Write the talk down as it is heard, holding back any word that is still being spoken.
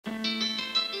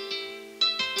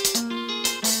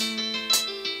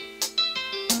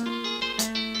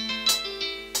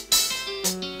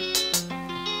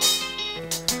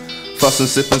Fussin',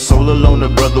 sippin', soul alone, a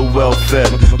brother well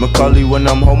fed. Macaulay, when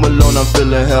I'm home alone, I'm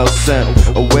feeling hell sent.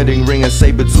 A wedding ring and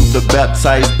sabre-tooth, the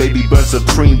baptized baby burn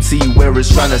supreme tea, where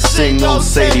it's trying to sing, oh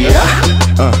Sade.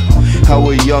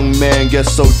 How a young man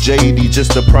gets so jadey,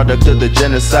 just a product of the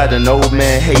genocide, an old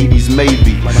man Hades,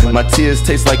 maybe. My tears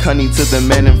taste like honey to the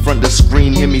man in front of the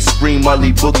screen, hear me scream while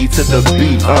he boogie to the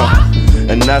beat,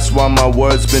 and that's why my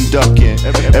words been ducking.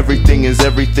 Everything is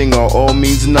everything or all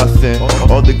means nothing.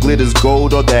 All the glitter's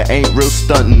gold or that ain't real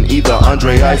stuntin'. Either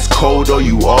Andre ice cold or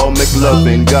you all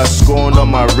McLovin'. Got scorn on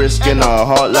my wrist and a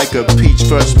heart like a peach.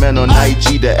 First man on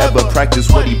IG to ever practice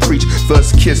what he preach.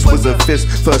 First kiss was a fist,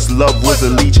 first love was a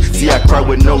leech. See, I cry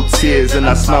with no tears and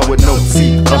I smile with no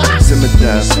teeth. Simmer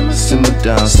down, simmer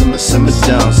down, simmer down, simmer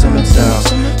down,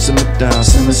 simmer down,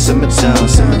 simmer down, simmer down,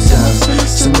 simmer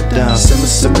down,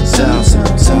 simmer down,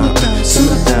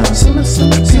 simmer down, simmer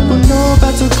down. People know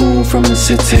about the cool from the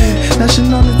city,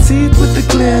 gnashing on the teeth with the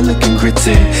glare looking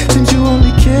gritty. Seems you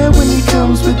only care when he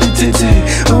comes with the ditty.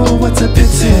 Oh, what a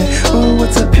pity, oh,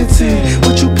 what a pity.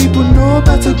 What you people know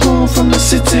about the cool from the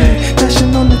city,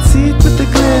 gnashing on the teeth with the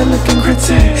glare looking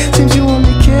gritty. Seems you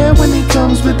only care when he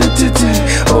comes with the ditty.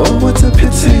 Oh, what a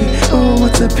pity, oh,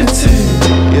 what a pity.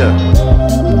 Yeah.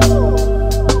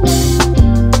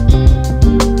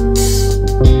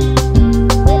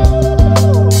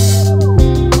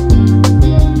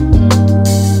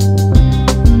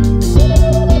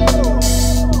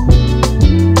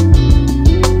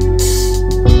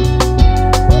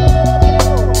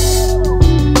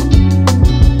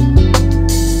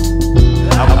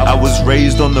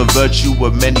 Raised on the virtue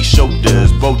of many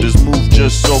shoulders. Boulders move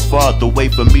just so far the way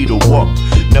for me to walk.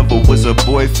 Never was a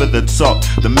boy for the talk,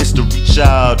 the mystery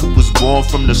child who was born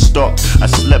from the stalk. I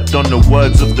slept on the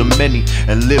words of the many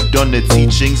and lived on the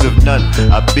teachings of none.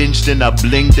 I binged and I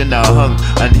blinged and I hung,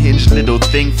 unhinged little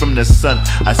thing from the sun.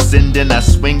 I sinned and I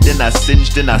swinged and I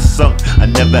singed and I sung. I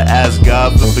never asked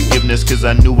God for forgiveness cause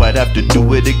I knew I'd have to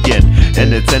do it again,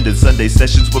 and attended Sunday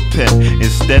sessions with pen.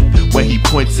 Instead, when he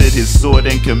pointed his sword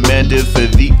and commanded for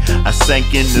thee, I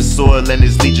sank in the soil and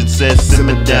his legion said,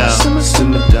 simmer down,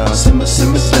 simmer down, simmer down,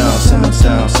 simmer down, simmer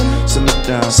down, simmer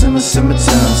down, simmer down,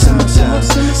 simmer down,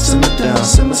 simmer down,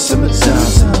 simmer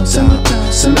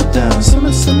down,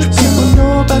 simmer down. People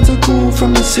know about the cool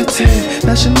from the city,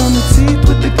 gnashing on the teeth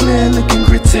with the glare looking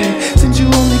gritty. Seems you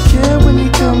only care when he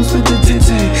comes with the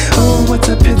ditty. Oh, what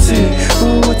a pity,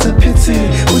 oh, what a pity.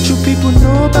 What you people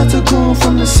know about the cool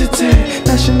from the city,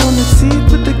 gnashing on the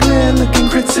teeth with the glare looking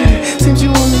gritty. Seems you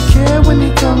only care when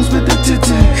he comes with the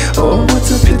ditty. Oh, what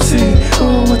a pity,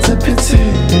 oh, what a pity.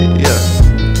 Yeah.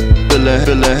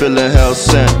 Feelin' hell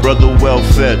sent, brother well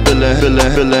fed.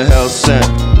 Feelin' hell sent.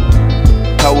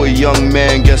 How a young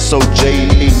man gets so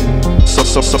jadey,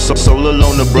 so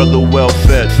alone, a brother well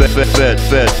fed.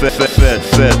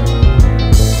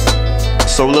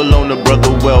 Soul alone, a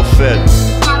brother well fed.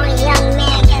 How a young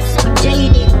man gets so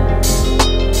jaded.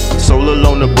 Soul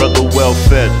alone, a brother well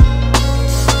fed.